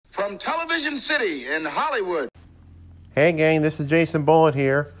from Television City in Hollywood. Hey gang, this is Jason Bullitt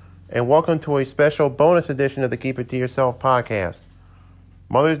here, and welcome to a special bonus edition of the Keep It To Yourself podcast.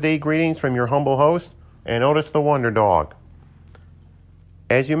 Mother's Day greetings from your humble host, and Otis the Wonder Dog.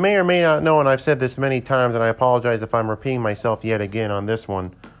 As you may or may not know, and I've said this many times, and I apologize if I'm repeating myself yet again on this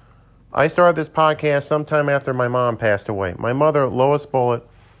one, I started this podcast sometime after my mom passed away. My mother, Lois Bullitt,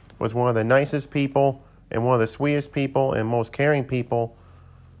 was one of the nicest people and one of the sweetest people and most caring people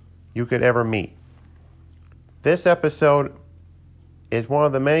you could ever meet. This episode is one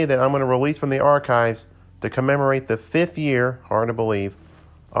of the many that I'm going to release from the archives to commemorate the 5th year, hard to believe,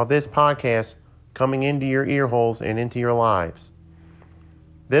 of this podcast coming into your ear holes and into your lives.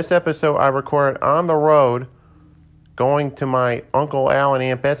 This episode I recorded on the road going to my Uncle Al and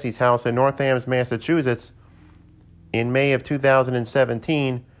Aunt Betsy's house in North Adams, Massachusetts in May of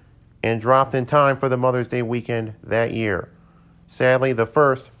 2017 and dropped in time for the Mother's Day weekend that year. Sadly, the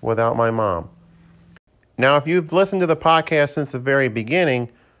first without my mom. Now, if you've listened to the podcast since the very beginning,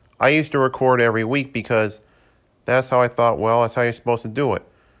 I used to record every week because that's how I thought, well, that's how you're supposed to do it.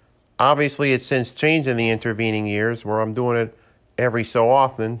 Obviously, it's since changed in the intervening years where I'm doing it every so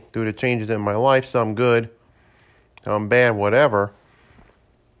often due to changes in my life, some good, some bad, whatever.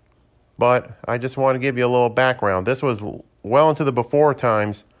 But I just want to give you a little background. This was well into the before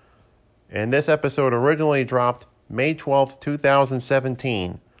times, and this episode originally dropped May 12th,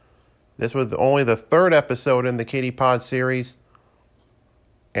 2017. This was only the 3rd episode in the Kitty Pod series.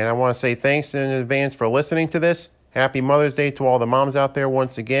 And I want to say thanks in advance for listening to this. Happy Mother's Day to all the moms out there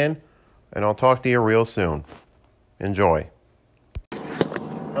once again. And I'll talk to you real soon. Enjoy.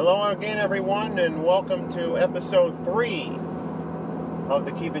 Hello again, everyone, and welcome to episode 3 of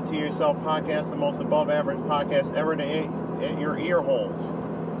the Keep It To Yourself podcast, the most above-average podcast ever to hit your ear holes.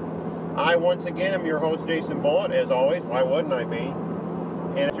 I, once again, am your host, Jason Bullitt, as always. Why wouldn't I be?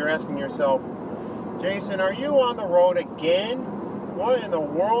 And if you're asking yourself, Jason, are you on the road again? What in the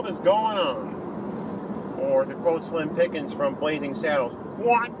world is going on? Or to quote Slim Pickens from Blazing Saddles,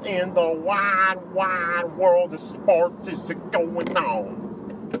 what in the wide, wide world of sports is going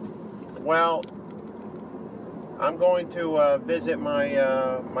on? Well, I'm going to visit my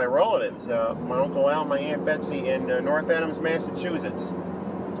relatives, my Uncle Al, my Aunt Betsy in North Adams, Massachusetts.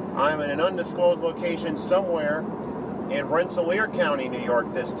 I'm in an undisclosed location somewhere in Rensselaer County, New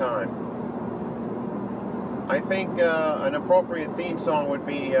York this time. I think an appropriate theme song would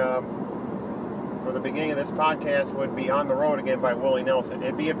be, for the beginning of this podcast, would be On the Road Again by Willie Nelson.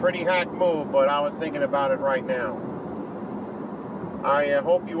 It'd be a pretty hack move, but I was thinking about it right now. I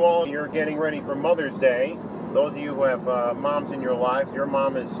hope you all, you're getting ready for Mother's Day. Those of you who have moms in your lives, your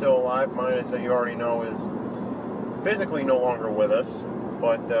mom is still alive. Mine, as you already know, is physically no longer with us.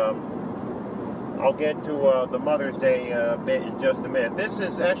 But I'll get to the Mother's Day bit in just a minute. This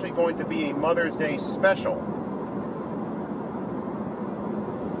is actually going to be a Mother's Day special.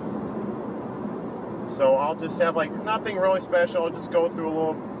 So I'll just have nothing really special. I'll just go through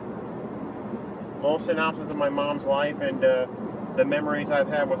a little synopsis of my mom's life and the memories I've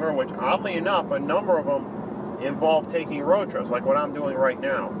had with her, which oddly enough, a number of them involve taking road trips, like what I'm doing right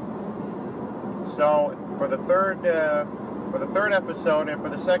now. So for the third episode and for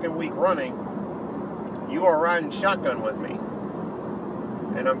the 2nd week running, you are riding shotgun with me.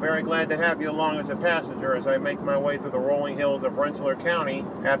 And I'm very glad to have you along as a passenger as I make my way through the rolling hills of Rensselaer County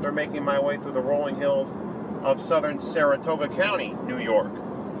after making my way through the rolling hills of southern Saratoga County, New York.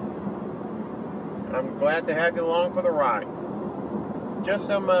 I'm glad to have you along for the ride. Just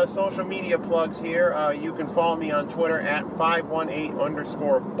some social media plugs here. You can follow me on Twitter at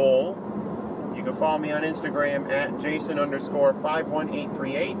 518_bull. You can follow me on Instagram at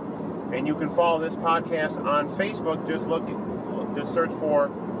Jason_51838. And you can follow this podcast on Facebook. Just search for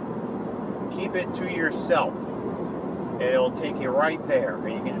Keep It To Yourself. And it'll take you right there.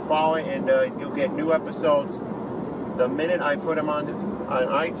 And you can follow it and you'll get new episodes the minute I put them on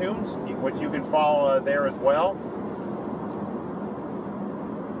iTunes, which you can follow there as well.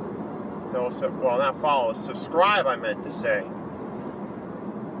 Well, not follow, subscribe, I meant to say.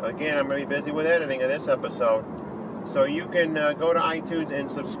 Again, I'm going to be busy with editing of this episode. So you can go to iTunes and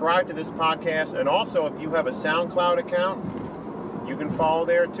subscribe to this podcast. And also, if you have a SoundCloud account, you can follow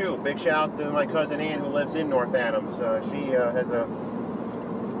there too. Big shout out to my cousin Ann, who lives in North Adams. She has a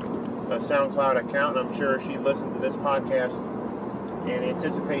SoundCloud account, and I'm sure she listens to this podcast and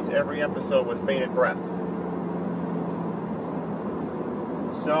anticipates every episode with bated breath.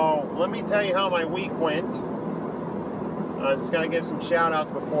 So let me tell you how my week went. I just got to give some shout outs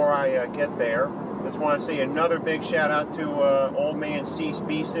before I get there. Just want to say another big shout out to old man Cease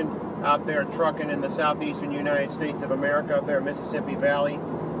Beeston out there trucking in the southeastern United States of America, out there in Mississippi Valley.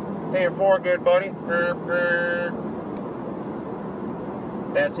 10-4, good buddy.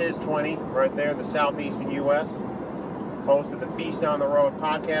 That's his 20 right there in the southeastern U.S. Host of the Beast on the Road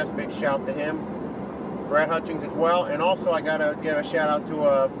podcast. Big shout to him. Brad Hutchings as well. And also I got to give a shout out to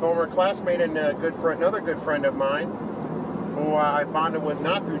a former classmate and a good friend, another good friend of mine who I bonded with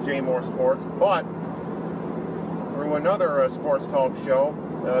not through J Moore Sports, but through another sports talk show,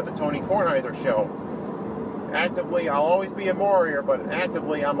 the Tony Kornheiser Show. Actively, I'll always be a Warrior, but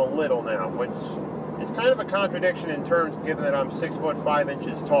actively I'm a little now, which is kind of a contradiction in terms given that I'm 6 foot 5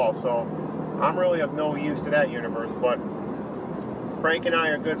 inches tall, so I'm really of no use to that universe. But Frank and I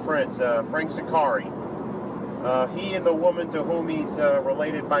are good friends. Frank Sakari. He and the woman to whom he's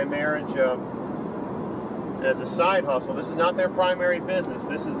related by marriage as a side hustle. This is not their primary business.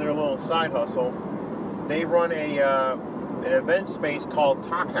 This is their little side hustle. They run an event space called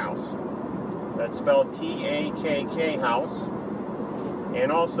Talk House. That's spelled T-A-K-K House.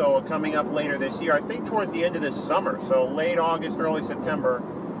 And also coming up later this year, I think towards the end of this summer, so late August, early September,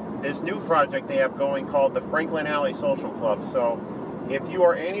 this new project they have going called the Franklin Alley Social Club. So if you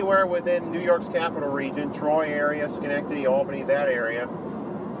are anywhere within New York's capital region, Troy area, Schenectady, Albany, that area,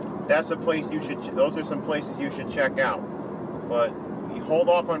 that's a place you should, those are some places you should check out. But you hold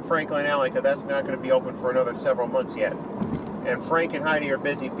off on Franklin Alley because that's not going to be open for another several months yet. And Frank and Heidi are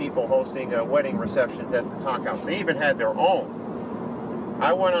busy people hosting wedding receptions at the Talk House. They even had their own.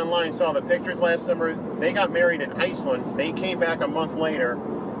 I went online, saw the pictures last summer. They got married in Iceland. They came back a month later.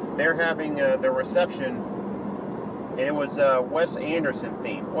 They're having their reception, and it was Wes Anderson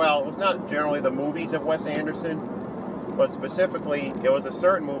themed. Well, it was not generally the movies of Wes Anderson, but specifically, it was a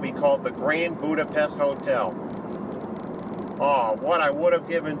certain movie called The Grand Budapest Hotel. Oh, what I would have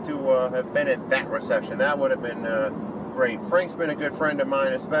given to have been at that reception. That would have been great. Frank's been a good friend of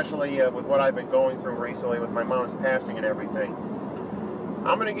mine, especially with what I've been going through recently with my mom's passing and everything.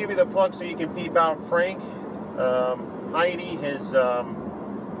 I'm going to give you the plug so you can peep out Frank, Heidi, his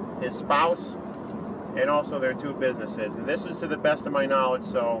spouse, and also their two businesses. And this is to the best of my knowledge,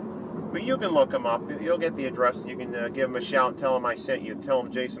 so, but you can look them up. You'll get the address. You can give them a shout and tell them I sent you. Tell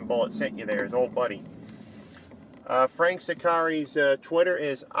them Jason Bullitt sent you there, his old buddy. Frank Sakari's Twitter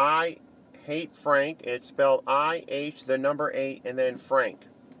is I Hate Frank. It's spelled I-H, the number 8, and then Frank,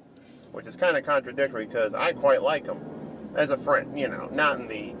 which is kind of contradictory because I quite like him as a friend, you know, not in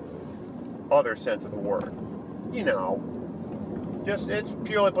the other sense of the word. You know, just it's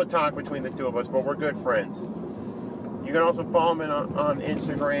purely platonic between the two of us, but we're good friends. You can also follow him on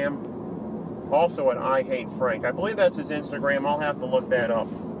Instagram, also at I Hate Frank. I believe that's his Instagram. I'll have to look that up.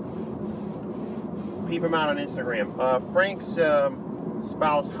 Peep him out on Instagram. Frank's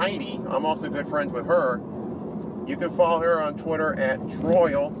spouse, Heidi, I'm also good friends with her. You can follow her on Twitter at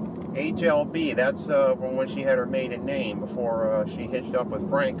Troyal, HLB. That's from when she had her maiden name before she hitched up with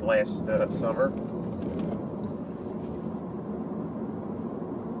Frank last summer.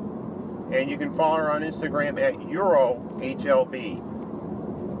 And you can follow her on Instagram at EuroHLB.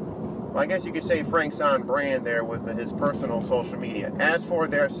 Well, I guess you could say Frank's on brand there with his personal social media. As for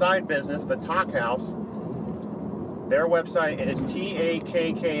their side business, the Talk House, their website is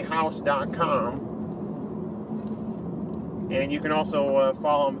takkhouse.com. And you can also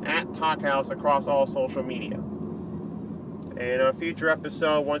follow them at Talk House across all social media. And a future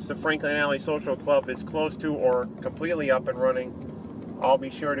episode, once the Franklin Alley Social Club is close to or completely up and running, I'll be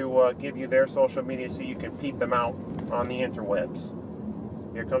sure to give you their social media so you can peep them out on the interwebs.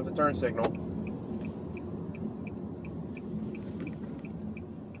 Here comes the turn signal.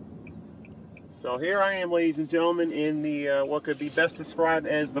 So here I am, ladies and gentlemen, in the what could be best described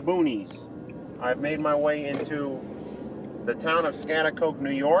as the boonies. I've made my way into the town of Schaghticoke,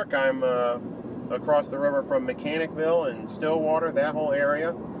 New York. I'm across the river from Mechanicville and Stillwater, that whole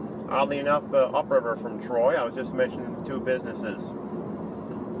area. Oddly enough, upriver from Troy. I was just mentioning the two businesses.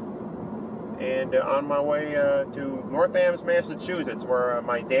 And on my way to North Adams, Massachusetts, where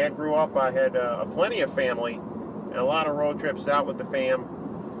my dad grew up. I had plenty of family and a lot of road trips out with the fam,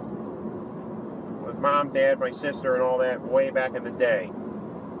 with mom, dad, my sister, and all that way back in the day.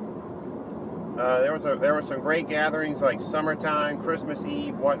 There were some great gatherings like summertime, Christmas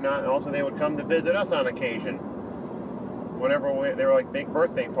Eve, whatnot. And also they would come to visit us on occasion. Whenever they were like big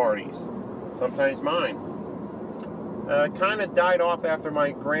birthday parties, sometimes mine. Kind of died off after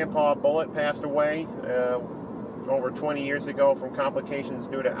my grandpa Bullitt passed away over 20 years ago from complications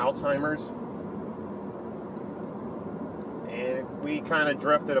due to Alzheimer's. And we kind of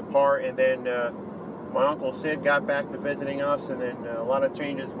drifted apart, and then my Uncle Sid got back to visiting us, and then a lot of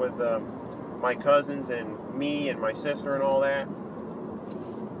changes with my cousins and me and my sister and all that.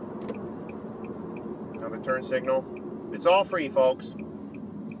 Another turn signal. It's all free, folks.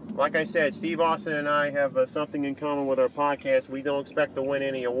 like I said, Steve Austin and I have something in common with our podcast. We don't expect to win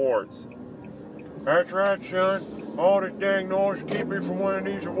any awards. That's right, son. All this dang noise keep me from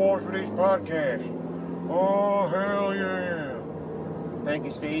winning these awards for these podcasts. Oh, hell yeah. Thank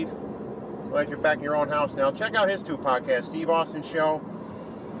you, Steve. Glad you're back in your own house now. Check out his 2 podcasts. Steve Austin Show.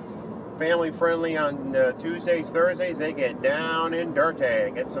 Family friendly on Tuesdays, Thursdays. They get down and dirty.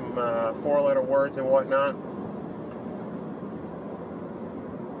 Get some 4-letter words and whatnot.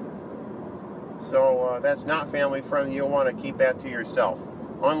 So that's not family friendly. You'll want to keep that to yourself.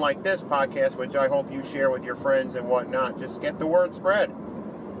 Unlike this podcast, which I hope you share with your friends and whatnot, just get the word spread.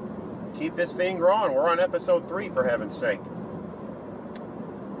 Keep this thing growing. We're on episode 3, for heaven's sake.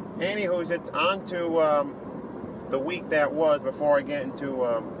 Anywho, it's on to the week that was before I get into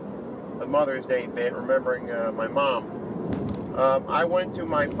the Mother's Day bit, remembering my mom. I went to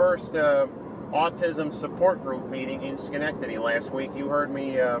my first autism support group meeting in Schenectady last week. You heard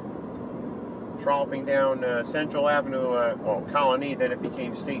me trolloping down Central Avenue, Colony, then it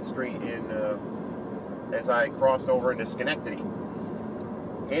became State Street as I crossed over into Schenectady.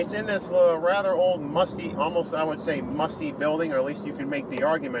 It's in this rather old, musty, almost I would say musty building, or at least you could make the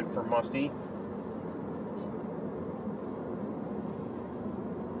argument for musty.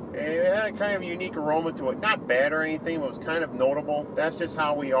 It had a kind of unique aroma to it. Not bad or anything, but it was kind of notable. That's just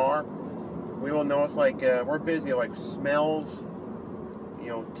how we are. We will notice, like, we're busy, like, smells,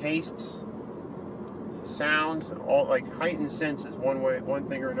 tastes, sounds, all, like, heightened senses, one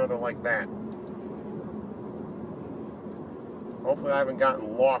thing or another like that. Hopefully I haven't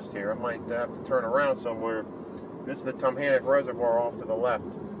gotten lost here. I might have to turn around somewhere. This is the Tumhannock Reservoir off to the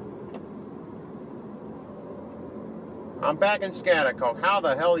left. I'm back in Schaghticoke. How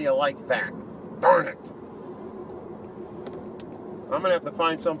the hell do you like that? Darn it! I'm gonna have to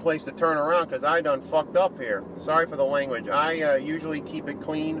find some place to turn around because I done fucked up here. Sorry for the language. I usually keep it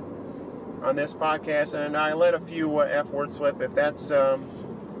clean on this podcast, and I let a few F-words slip. If that's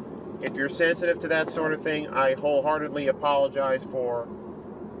if you're sensitive to that sort of thing, I wholeheartedly apologize for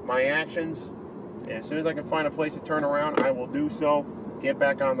my actions. And as soon as I can find a place to turn around, I will do so. Get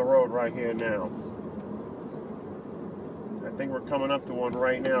back on the road right here now. I think we're coming up to one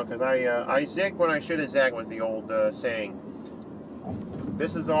right now because I zig when I should have zagged was the old saying.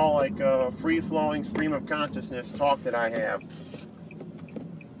 This is all like a free-flowing stream of consciousness talk that I have.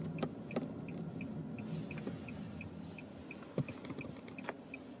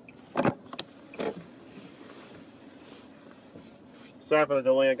 Sorry for the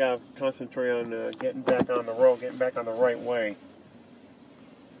delay. I got to concentrate on getting back on the road, getting back on the right way.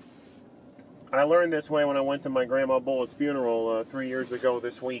 I learned this way when I went to my Grandma Bullett's funeral 3 years ago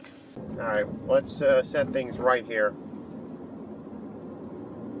this week. Alright, let's set things right here.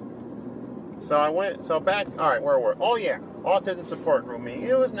 Alright, where were we? Oh yeah, autism support group meeting.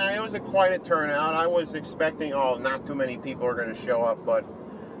 It was nice. It was quite a turnout. I was expecting, not too many people are going to show up, but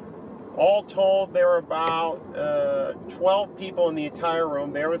all told, there were about 12 people in the entire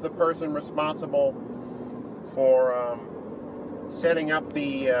room. There was the person responsible for setting up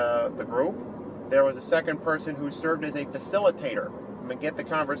the group. There was a second person who served as a facilitator and get the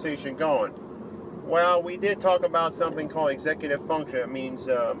conversation going. Well, we did talk about something called executive function. It means,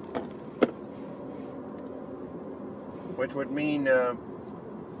 which would mean,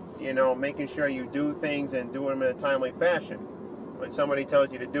 making sure you do things and do them in a timely fashion. When somebody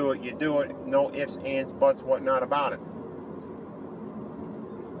tells you to do it, you do it. No ifs, ands, buts, whatnot about it.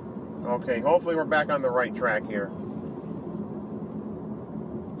 Okay, hopefully we're back on the right track here.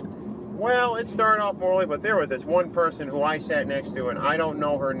 Well, it started off morally, but there was this one person who I sat next to, and I don't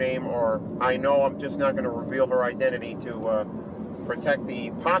know her name, or I know I'm just not going to reveal her identity to protect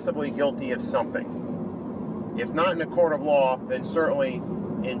the possibly guilty of something. If not in a court of law, then certainly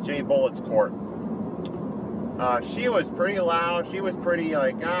in Jay Bullett's court. She was pretty loud. She was pretty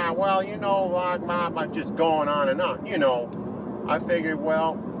like, just going on and on. I figured,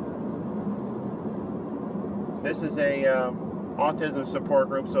 well, this is a autism support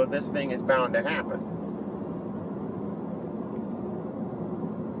group, so this thing is bound to happen.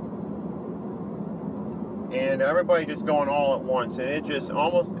 And everybody just going all at once, and it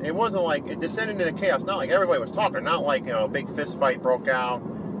wasn't like, it descended into chaos. Not like everybody was talking, not like, a big fist fight broke out,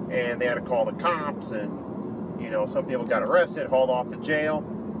 and they had to call the cops, and some people got arrested, hauled off to jail.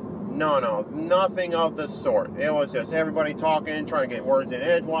 No, nothing of the sort. It was just everybody talking, trying to get words in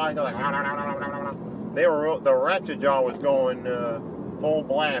edgewise. They're like, the ratchet jaw was going full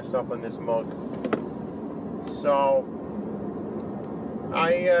blast up in this mug. So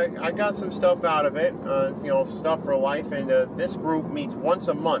I got some stuff out of it, stuff for life. And this group meets once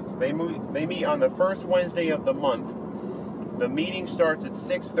a month. They meet on the first Wednesday of the month. The meeting starts at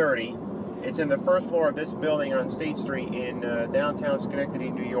 6:30. It's in the first floor of this building on State Street in downtown Schenectady,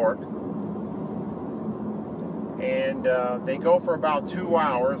 New York. And they go for about 2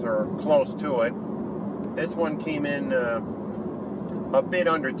 hours or close to it. This one came in a bit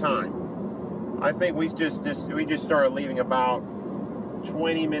under time. I think we just started leaving about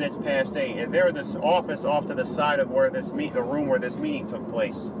 20 minutes past 8, and there was this office off to the side of where the room where this meeting took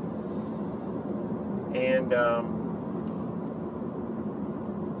place. And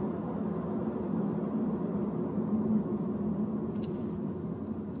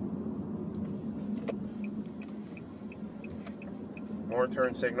more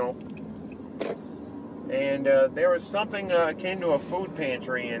turn signal. And there was something akin to a food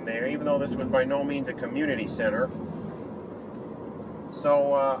pantry in there, even though this was by no means a community center.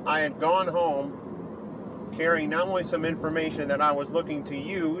 So I had gone home carrying not only some information that I was looking to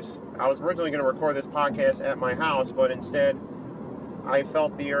use. I was originally going to record this podcast at my house, but instead I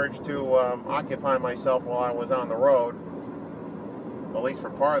felt the urge to occupy myself while I was on the road, at least for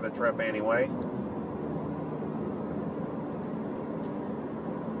part of the trip anyway.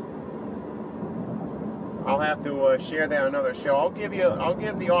 I'll have to share that on another show. I'll give the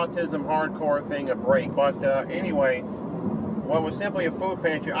autism hardcore thing a break. But anyway, what was simply a food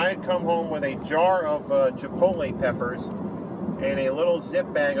pantry, I had come home with a jar of chipotle peppers and a little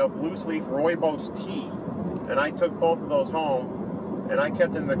zip bag of loose leaf rooibos tea. And I took both of those home, and I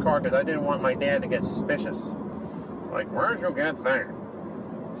kept it in the car because I didn't want my dad to get suspicious. Like, where'd you get that?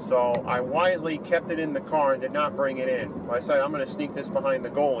 So I wisely kept it in the car and did not bring it in. I said, I'm going to sneak this behind the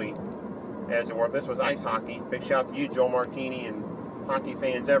goalie, as it were. This was ice hockey. Big shout out to you, Joe Martini, and hockey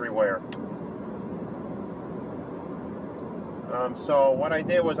fans everywhere. So what I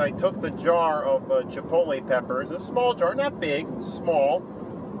did was I took the jar of chipotle peppers, a small jar, not big, small,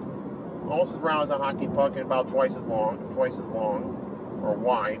 almost as round as a hockey puck and about twice as long, or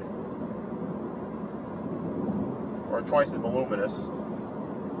wide, or twice as voluminous.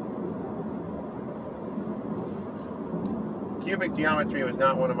 Cubic geometry was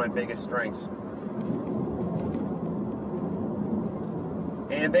not one of my biggest strengths.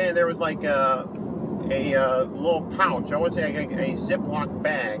 And then there was like a little pouch, I would say a Ziploc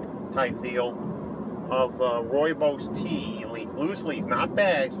bag type deal of rooibos tea, loose leaf, not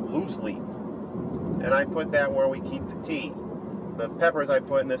bags, loose leaf. And I put that where we keep the tea. The peppers I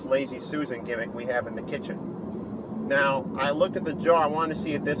put in this Lazy Susan gimmick we have in the kitchen. Now, I looked at the jar, I wanted to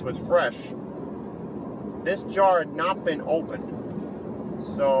see if this was fresh. This jar had not been opened.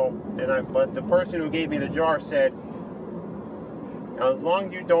 So, but the person who gave me the jar said, as long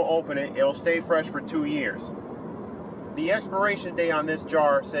as you don't open it, it'll stay fresh for 2 years. The expiration date on this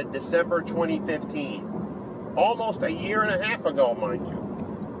jar said December 2015. Almost a year and a half ago, mind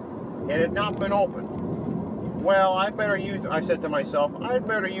you. It had not been opened. Well, I said to myself, I'd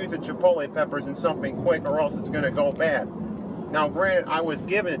better use the chipotle peppers in something quick or else it's going to go bad. Now, granted, I was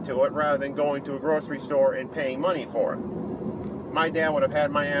giving it to it rather than going to a grocery store and paying money for it. My dad would have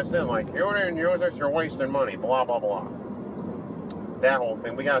had my ass then, like, you didn't use this, you're wasting money, blah, blah, blah. That whole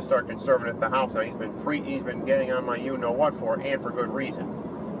thing. We got to start conserving at the house now. He's been getting on my you-know-what for it, and for good reason.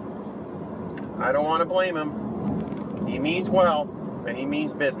 I don't want to blame him. He means well, and he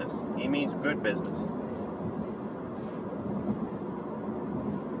means business. He means good business.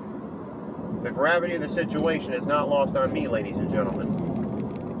 The gravity of the situation is not lost on me, ladies and gentlemen.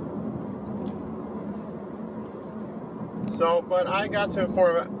 So, but I got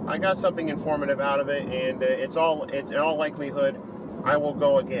something informative out of it, and it's in all likelihood, I will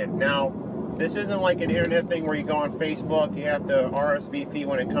go again. Now, this isn't like an internet thing where you go on Facebook, you have to RSVP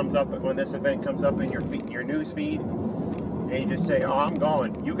when this event comes up in your news feed, and you just say, oh, I'm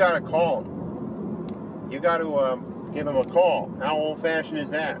going. You got to call them. You got to give them a call. How old-fashioned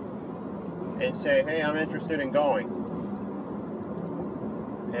is that? And say, hey, I'm interested in going.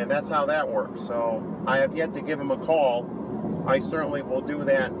 And that's how that works. So I have yet to give him a call. I certainly will do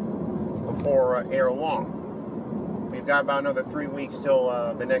that before ere long. We've got about another 3 weeks till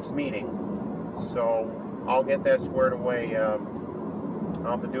the next meeting. So I'll get that squared away. I'll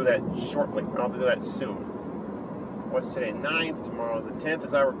have to do that shortly. I'll have to do that soon. What's today? 9th. Tomorrow the 10th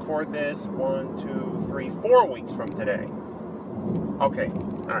as I record this. 1, 2, 3, 4 weeks from today. Okay.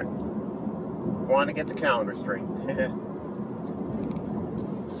 All right. Want to get the calendar straight.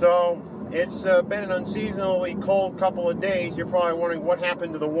 So it's been an unseasonably cold couple of days. You're probably wondering what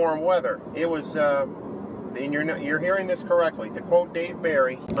happened to the warm weather. It was, and you're hearing this correctly. To quote Dave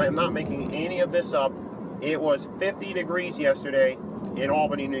Barry, I'm not making any of this up. It was 50 degrees yesterday in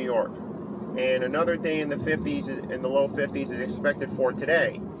Albany, New York, and another day in the 50s, in the low 50s, is expected for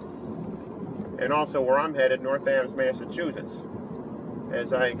today. and also where I'm headed, North Adams, Massachusetts,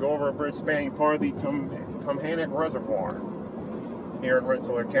 as I go over a bridge spanning part of the Tumahannock Reservoir here in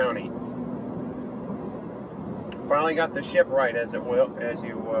Rensselaer County. Finally got the ship right, as it were,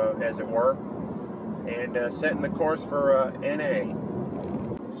 and setting the course for NA.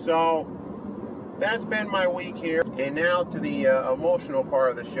 So that's been my week here, and now to the emotional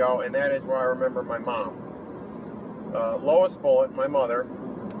part of the show, and that is where I remember my mom. Lois Bullitt, my mother,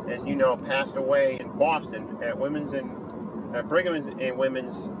 as you know, passed away in Boston at Brigham and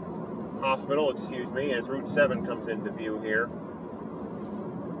Women's Hospital, as Route 7 comes into view here.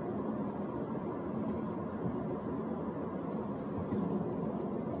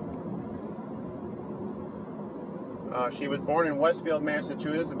 She was born in Westfield,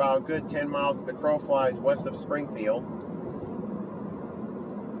 Massachusetts, about a good 10 miles as the crow flies west of Springfield.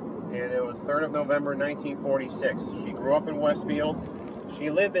 And it was 3rd of November, 1946. She grew up in Westfield. She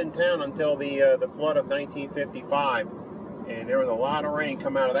lived in town until the flood of 1955. And there was a lot of rain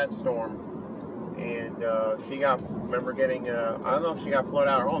come out of that storm. And she got, remember getting, I don't know if she got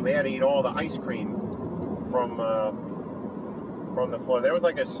flooded out of her home. They had to eat all the ice cream from the flood. There was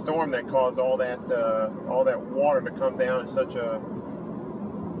like a storm that caused all that water to come down in such a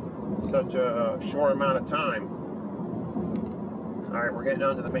short amount of time. All right, we're getting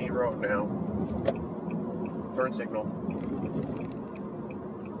onto the main road now. Turn signal.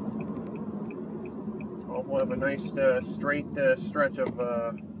 Oh, we'll have a nice straight stretch of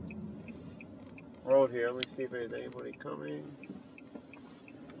road here. Let me see if there's anybody coming.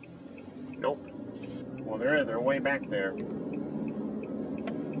 Nope. Well, they're way back there.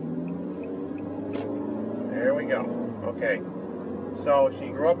 There we go. Okay. So she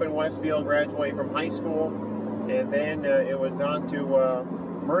grew up in Westfield, graduated from high school, and then it was on to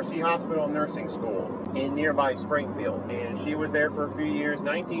Mercy Hospital Nursing School in nearby Springfield. And she was there for a few years.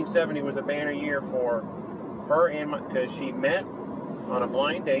 1970 was a banner year for her, and because she met on a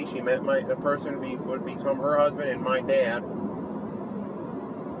blind date. She met the person who would become her husband and my dad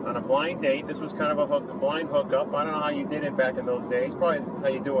on a blind date. This was kind of a blind hookup. I don't know how you did it back in those days. Probably how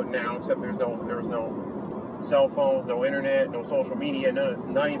you do it now, except there was no cell phones, no internet, no social media,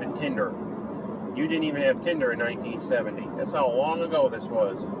 not even Tinder. You didn't even have Tinder in 1970. That's how long ago this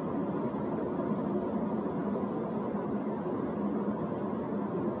was.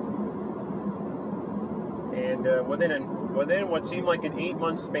 And within what seemed like an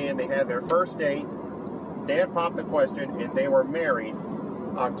 8-month span, they had their first date. Dad popped the question, and they were married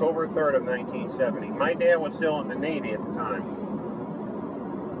October 3rd of 1970. My dad was still in the Navy at the time.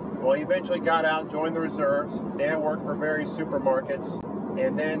 Well, he eventually got out, joined the reserves. Dad worked for various supermarkets.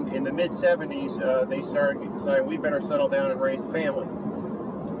 And then in the mid-70s, they decided we better settle down and raise a family.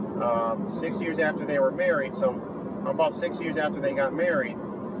 6 years after they were married, about 6 years after they got married,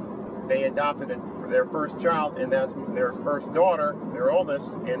 they adopted their first child, and that's their first daughter, their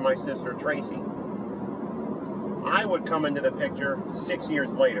oldest, and my sister Tracy. I would come into the picture 6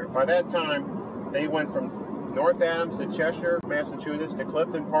 years later. By that time, they went from North Adams to Cheshire, Massachusetts, to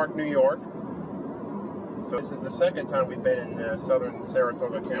Clifton Park, New York. So this is the second time we've been in southern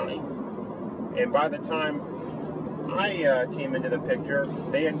Saratoga County. And by the time I came into the picture,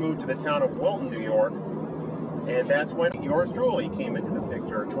 they had moved to the town of Wilton, New York. And that's when yours truly came into the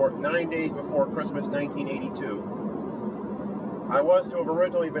picture, 9 days before Christmas 1982. I was to have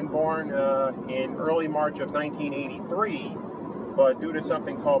originally been born in early March of 1983, but due to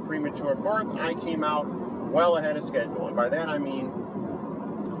something called premature birth, I came out well ahead of schedule. And by that I mean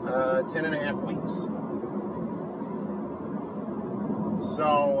 10 and a half weeks.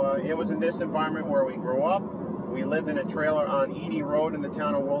 So it was in this environment where we grew up. We lived in a trailer on Edie Road in the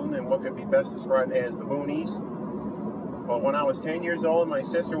town of Wilton in what could be best described as the boonies. But when I was 10 years old and my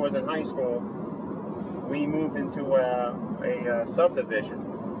sister was in high school, we moved into a subdivision.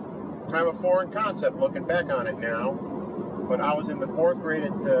 Kind of a foreign concept looking back on it now. But I was in the 4th grade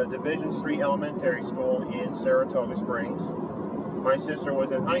at Division Street Elementary School in Saratoga Springs. My sister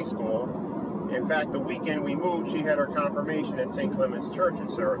was in high school. In fact, the weekend we moved, she had her confirmation at St. Clement's Church in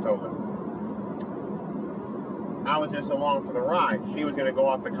Saratoga. I was just along for the ride. She was going to go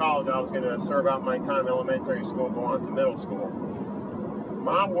off to college. I was going to serve out my time in elementary school, go on to middle school.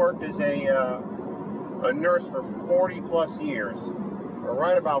 Mom worked as a nurse for 40 plus years, or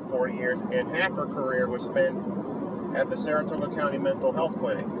right about 40 years, and half her career was spent at the Saratoga County Mental Health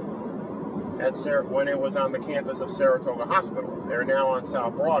Clinic when it was on the campus of Saratoga Hospital. They're now on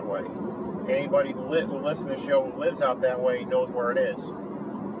South Broadway. Anybody who listens to the show who lives out that way knows where it is.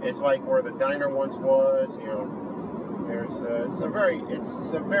 It's like where the diner once was. You know, it's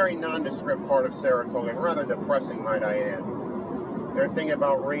a very nondescript part of Saratoga, and rather depressing, might I add. they're thinking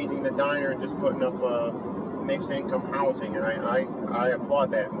about raising the diner and just putting up mixed income housing, and I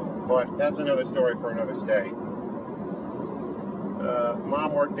applaud that move. But that's another story for another day.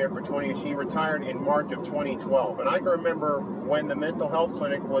 Mom worked there for 20 years. She retired in March of 2012. And I can remember when the mental health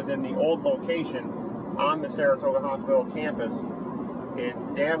clinic was in the old location on the Saratoga Hospital campus.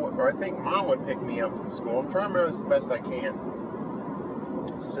 And Dad would, or I think Mom would pick me up from school. I'm trying to remember this the best I can.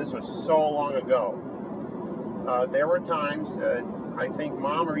 This was so long ago. There were times I think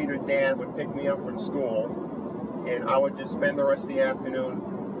Mom or either Dad would pick me up from school, and I would just spend the rest of the afternoon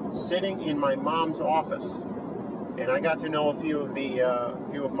sitting in my mom's office. And I got to know a few of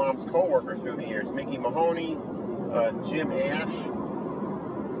Mom's co-workers through the years. Mickey Mahoney, Jim Ash.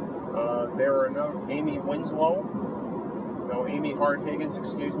 There were Amy Winslow. No, Amy Hart Higgins,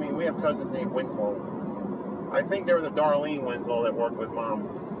 excuse me. We have cousins named Winslow. I think there was a Darlene Winslow that worked with Mom.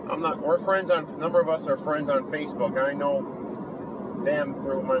 We're friends a number of us are friends on Facebook. I know them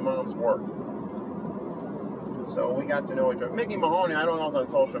through my mom's work. So we got to know each other. Mickey Mahoney, I don't know if on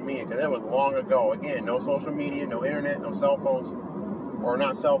social media, because it was long ago. Again, no social media, no internet, no cell phones, or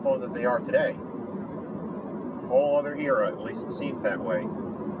not cell phones as they are today. Whole other era, at least it seems that way.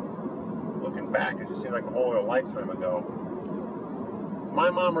 Looking back, it just seems like a whole other lifetime ago. My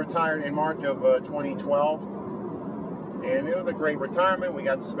mom retired in March of 2012, and it was a great retirement. We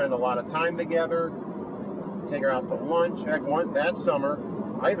got to spend a lot of time together, take her out to lunch. Heck, that summer,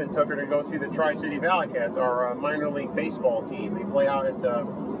 I even took her to go see the Tri-City Valley Cats, our minor league baseball team. They play out at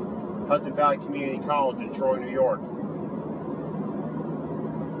Hudson Valley Community College in Troy, New York.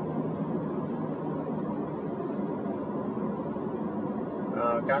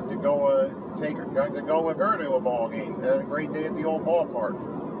 Got to go with her to a ball game. Had a great day at the old ballpark.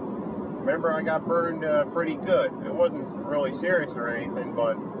 Remember, I got burned pretty good. It wasn't really serious or anything,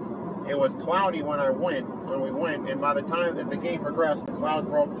 but it was cloudy when we went, and by the time that the game progressed, the clouds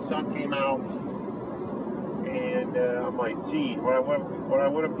broke, the sun came out, and I'm like, geez, what I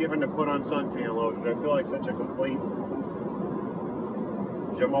would have given to put on suntan lotion. I feel like such a complete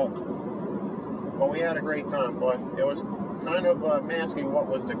jamoke. But we had a great time, but it was kind of masking what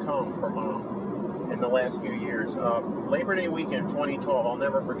was to come for Mom in the last few years. Labor Day weekend 2012, I'll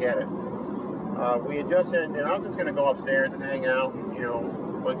never forget it. We had just ended, I was just going to go upstairs and hang out, and, you know,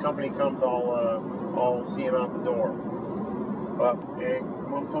 when company comes, I'll see him out the door. But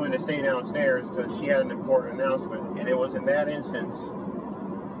Mom told me to stay downstairs because she had an important announcement, and it was in that instance,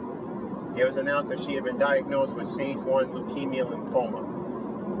 it was announced that she had been diagnosed with stage 1 leukemia lymphoma.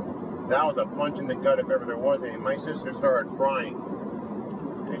 That was a punch in the gut if ever there was any. My sister started crying,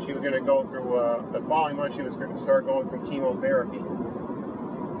 and she was going to go through, the following month she was going to start going through chemotherapy.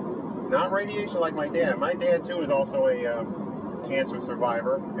 Not radiation like my dad. My dad too is also a cancer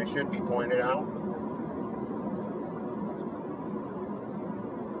survivor, it should be pointed out.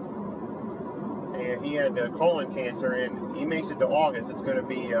 And he had colon cancer, and he makes it to August. It's going to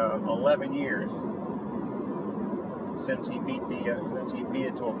be 11 years since he beat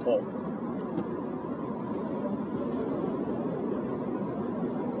it to a pulp.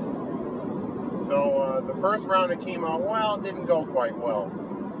 So the first round of chemo, well, it didn't go quite well.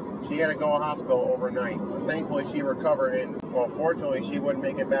 She had to go to hospital overnight. But thankfully, she recovered, and, well, fortunately, she wouldn't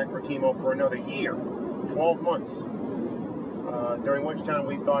make it back for chemo for another year, 12 months, during which time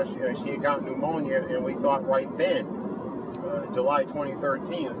we thought she had gotten pneumonia, and we thought right then, July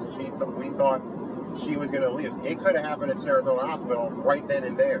 2013, we thought she was going to leave. It could have happened at Saratoga Hospital right then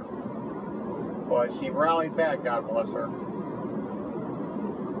and there. But she rallied back, God bless her.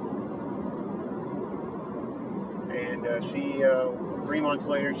 And 3 months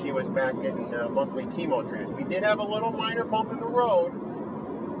later, she was back getting monthly chemo treatment. We did have a little minor bump in the road,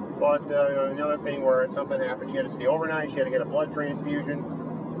 but another thing where something happened, she had to stay overnight, she had to get a blood transfusion,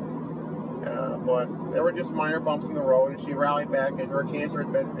 but there were just minor bumps in the road, and she rallied back, and her cancer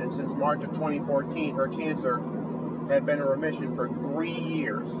had been, and since March of 2014, her cancer had been in remission for 3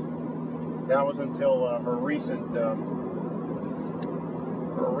 years. That was until her recent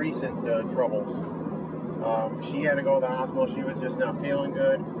troubles. She had to go to the hospital. She was just not feeling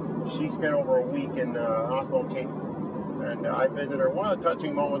good. She spent over a week in the hospital, and I visited her. One of the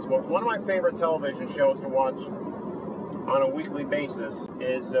touching moments, one of my favorite television shows to watch on a weekly basis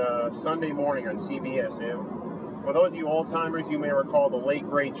is Sunday Morning on CBS. For those of you old-timers, you may recall the late,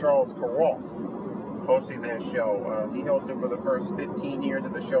 great Charles Kuralt hosting that show. He hosted for the first 15 years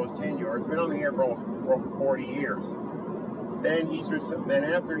of the show's tenure. It's been on the air for almost 40 years. Then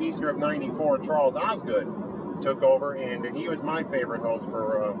after Easter of '94, Charles Osgood took over, and he was my favorite host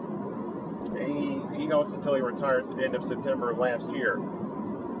for. He hosted until he retired at the end of September of last year.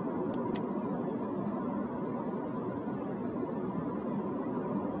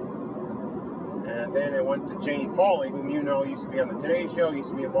 Then I went to Jane Pauley, whom you know used to be on the Today Show, used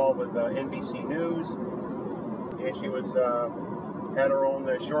to be involved with NBC News, and she was had her own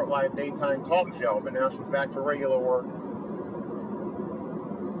short-lived daytime talk show, but now she's back to regular work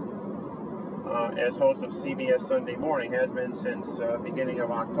as host of CBS Sunday Morning, has been since beginning of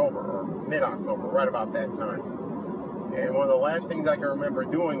October, or mid-October, right about that time. And one of the last things I can remember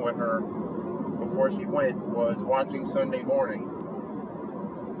doing with her before she went was watching Sunday Morning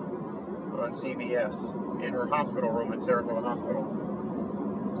on CBS in her hospital room at Saratoga Hospital.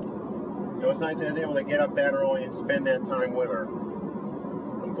 It was nice that I was able to get up that early and spend that time with her.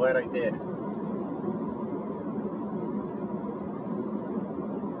 I'm glad I did.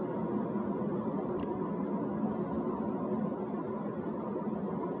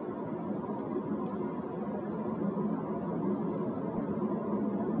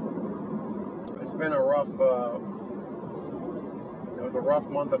 It's been a rough, it was a rough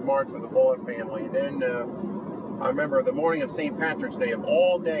month of March for the Bullitt family. Then I remember the morning of St. Patrick's Day, of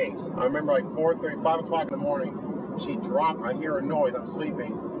all days, I remember like 4:30, 5 o'clock in the morning, she dropped, I hear a noise, I'm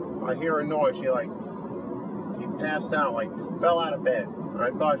sleeping, I hear a noise, she passed out, like fell out of bed. I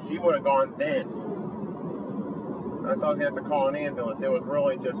thought she would have gone then. I thought we'd have to call an ambulance. It was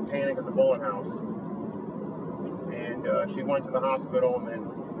really just panic at the Bullitt house. And she went to the hospital, and then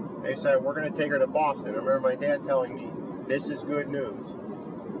they said, we're going to take her to Boston. I remember my dad telling me, this is good news.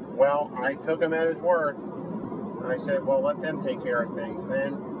 Well, I took him at his word. I said, well, let them take care of things.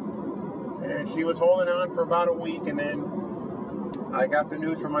 And she was holding on for about a week, and then I got the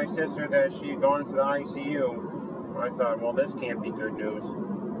news from my sister that she had gone into the ICU. I thought, well, this can't be good news.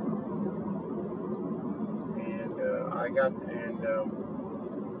 And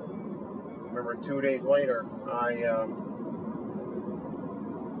remember 2 days later, I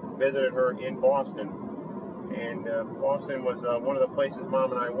visited her in Boston. And Boston was one of the places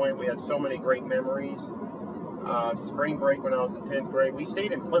Mom and I went. We had so many great memories. Spring break when I was in 10th grade, we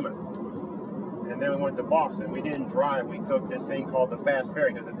stayed in Plymouth. And then we went to Boston. We didn't drive. We took this thing called the Fast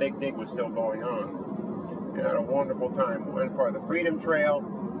Ferry because the Big Dig was still going on. And had a wonderful time. We went part of the Freedom Trail.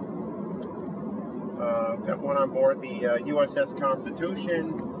 Went on board the USS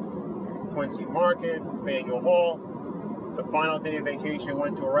Constitution, Quincy Market, Faneuil Hall. The final day of vacation,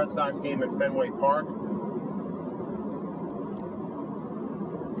 went to a Red Sox game at Fenway Park.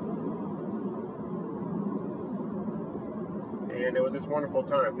 And it was this wonderful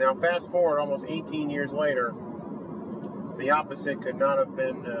time. Now, fast forward almost 18 years later, the opposite could not have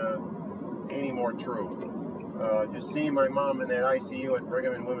been any more true. Just seeing my mom in that ICU at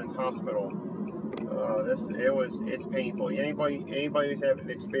Brigham and Women's Hospital, it's painful. Anybody who's having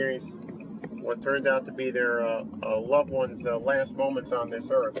experienced what turns out to be their loved one's last moments on this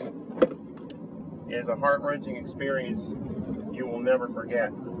earth is a heart-wrenching experience you will never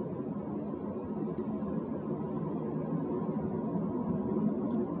forget.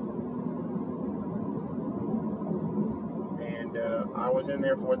 And I was in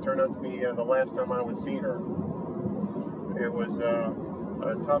there for what turned out to be the last time I would see her. It was a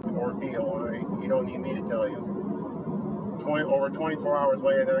tough ordeal. You don't need me to tell you. Over 24 hours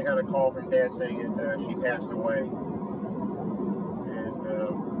later, then I got a call from Dad saying that she passed away. And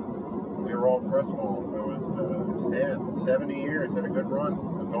we were all crestfallen. It was sad. 70 years, had a good run.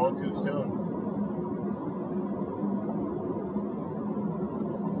 Gone too soon.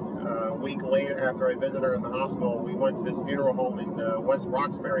 A week later, after I visited her in the hospital, we went to this funeral home in West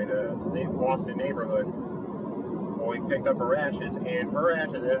Roxbury, the Boston neighborhood, where we picked up her ashes. And her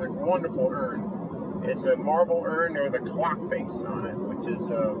ashes, there's a wonderful urn. It's a marble urn with a clock face on it, which is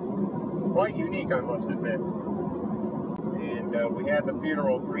quite unique, I must admit. And we had the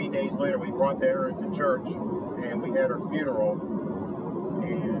funeral 3 days later. We brought that urn to church, and we had her funeral.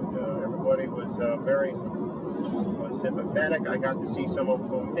 And everybody was very sympathetic. I got to see some of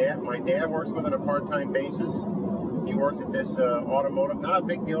whom my dad works with on a part-time basis. He works at this automotive, not a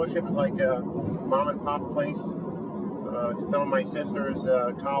big dealership. It's like a mom-and-pop place. Some of my sister's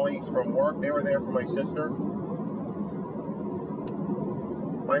colleagues from work, they were there for my sister.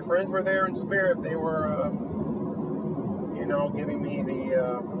 My friends were there in spirit. They were,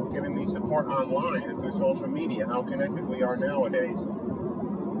 giving me support online and through social media. How connected we are nowadays.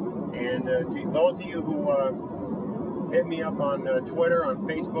 And to those of you who hit me up on Twitter, on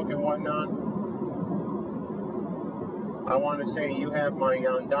Facebook, and whatnot, I want to say you have my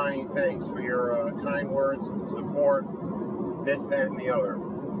undying thanks for your kind words, support, this, that, and the other.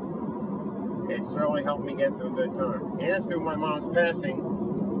 It certainly helped me get through a good time. And through my mom's passing,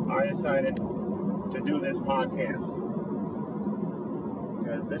 I decided to do this podcast.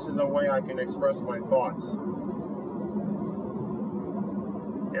 Because this is a way I can express my thoughts.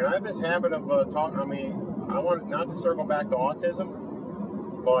 And I have this habit of I want not to circle back to autism,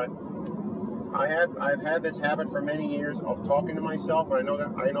 but I've had this habit for many years of talking to myself. And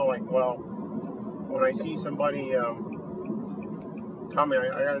when I see somebody coming,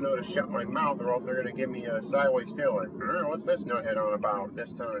 I gotta know to shut my mouth, or else they're gonna give me a sideways stare. Like, what's this nuthead on about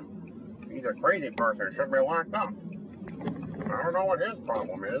this time? He's a crazy person. Should be locked up. I don't know what his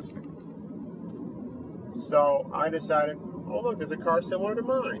problem is. So I decided, oh look, there's a car similar to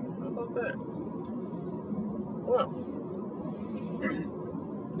mine. How about that?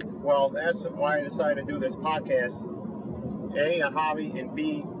 Well, that's why I decided to do this podcast. A hobby, and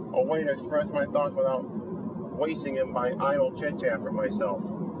B, a way to express my thoughts without wasting them by idle chit-chat for myself.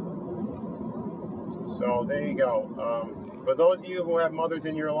 So there you go. For those of you who have mothers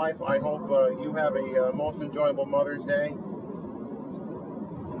in your life, I hope you have a most enjoyable Mother's Day.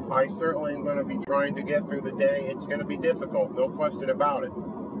 I certainly am going to be trying to get through the day. It's going to be difficult, no question about it.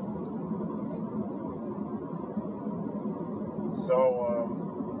 So,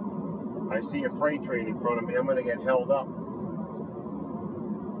 I see a freight train in front of me. I'm going to get held up.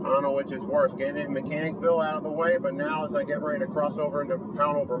 I don't know which is worse, getting in Mechanicville out of the way, but now as I get ready to cross over into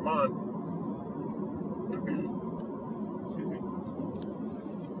Pownell, Vermont,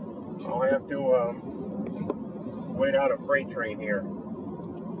 I'll have to wait out a freight train here.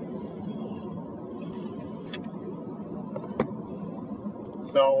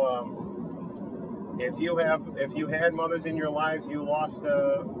 So, if you had mothers in your lives, you lost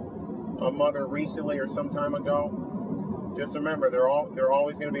a mother recently or some time ago, just remember they're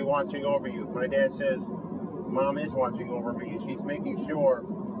always going to be watching over you. My dad says, Mom is watching over me, and she's making sure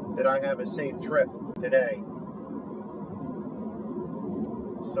that I have a safe trip today.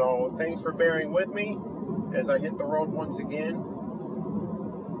 So thanks for bearing with me as I hit the road once again.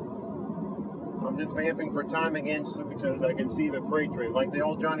 I'm just vamping for time again because I can see the freight train, like the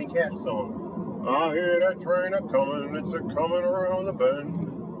old Johnny Cash song. I hear that train a-comin', it's a-comin' around the bend.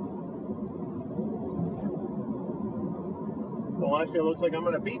 Well, actually, it looks like I'm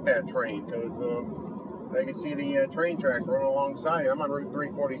going to beat that train because I can see the train tracks running alongside it. I'm on Route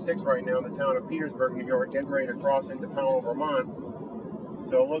 346 right now in the town of Petersburg, New York, getting ready to cross into Pownell, Vermont.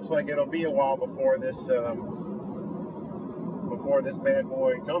 So it looks like it'll be a while before this bad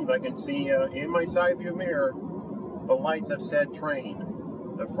boy comes. I can see in my side view mirror the lights of said train,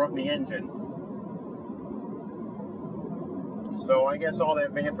 the front of the engine. So I guess all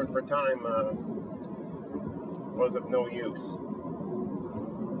that vamping for time was of no use.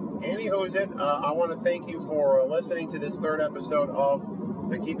 Anywho's it, I want to thank you for listening to this third episode of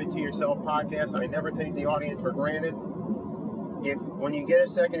the Keep It To Yourself podcast. I never take the audience for granted. When you get a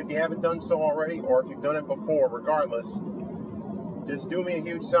second, if you haven't done so already, or if you've done it before, regardless, just do me a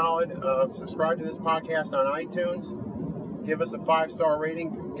huge solid. Subscribe to this podcast on iTunes. Give us a 5-star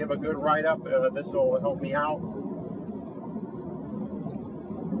rating. Give a good write-up. This will help me out.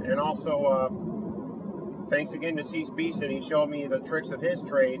 And also, thanks again to Cease Beeson. He showed me the tricks of his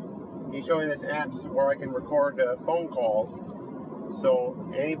trade. He showed me this app where I can record phone calls. So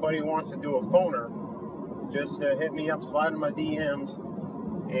anybody who wants to do a phoner, just hit me up, slide in my DMs,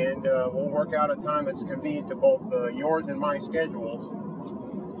 and we'll work out a time that's convenient to both yours and my schedules.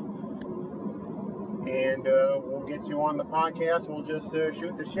 And we'll get you on the podcast. We'll just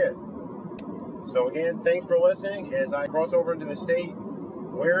shoot the shit. So again, thanks for listening as I cross over into the state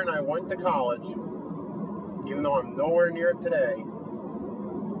wherein I went to college, even though I'm nowhere near it today.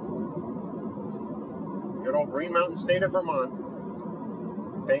 Good old Green Mountain state of Vermont.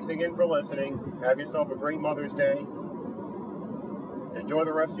 Thanks again for listening. Have yourself a great Mother's Day. Enjoy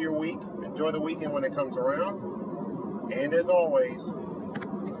the rest of your week. Enjoy the weekend when it comes around. And as always,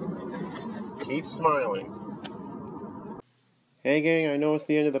 keep smiling. Hey gang, I know it's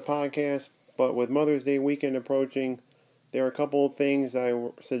the end of the podcast, but with Mother's Day weekend approaching, there are a couple of things I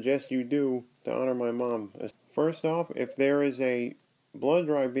suggest you do to honor my mom. First off, if there is a blood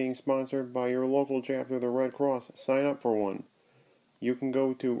drive being sponsored by your local chapter of the Red Cross, sign up for one. You can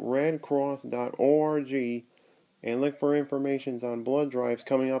go to redcross.org and look for information on blood drives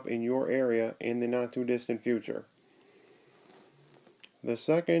coming up in your area in the not too distant future. The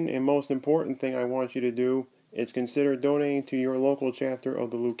second and most important thing I want you to do is consider donating to your local chapter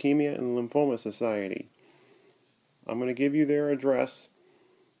of the Leukemia and Lymphoma Society. I'm going to give you their address,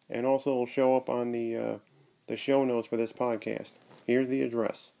 and also it'll show up on the show notes for this podcast. Here's the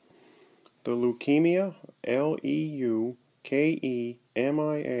address. The Leukemia, Leukemia,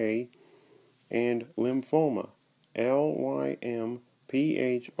 and Lymphoma, Lymphoma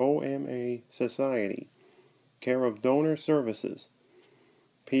Society, care of Donor Services,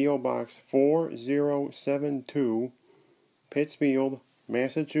 P.O. Box 4072, Pittsfield,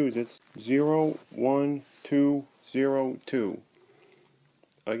 Massachusetts 01202.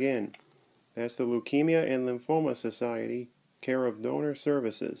 Again, that's the Leukemia and Lymphoma Society, care of Donor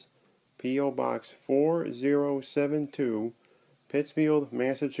Services, P.O. Box 4072, Pittsfield,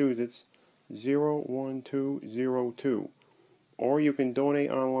 Massachusetts 01202. Or you can donate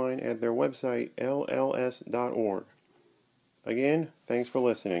online at their website, lls.org. Again, thanks for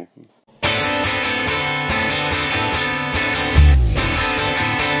listening.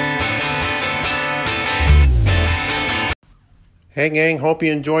 Hey gang, hope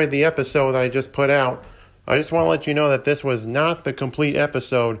you enjoyed the episode I just put out. I just want to let you know that this was not the complete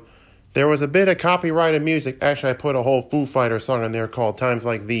episode. There was a bit of copyrighted music. Actually, I put a whole Foo Fighters song in there called Times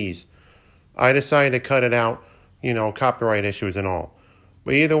Like These. I decided to cut it out, copyright issues and all.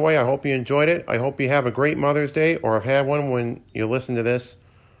 But either way, I hope you enjoyed it. I hope you have a great Mother's Day, or have had one when you listen to this.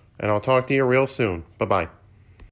 And I'll talk to you real soon. Bye-bye.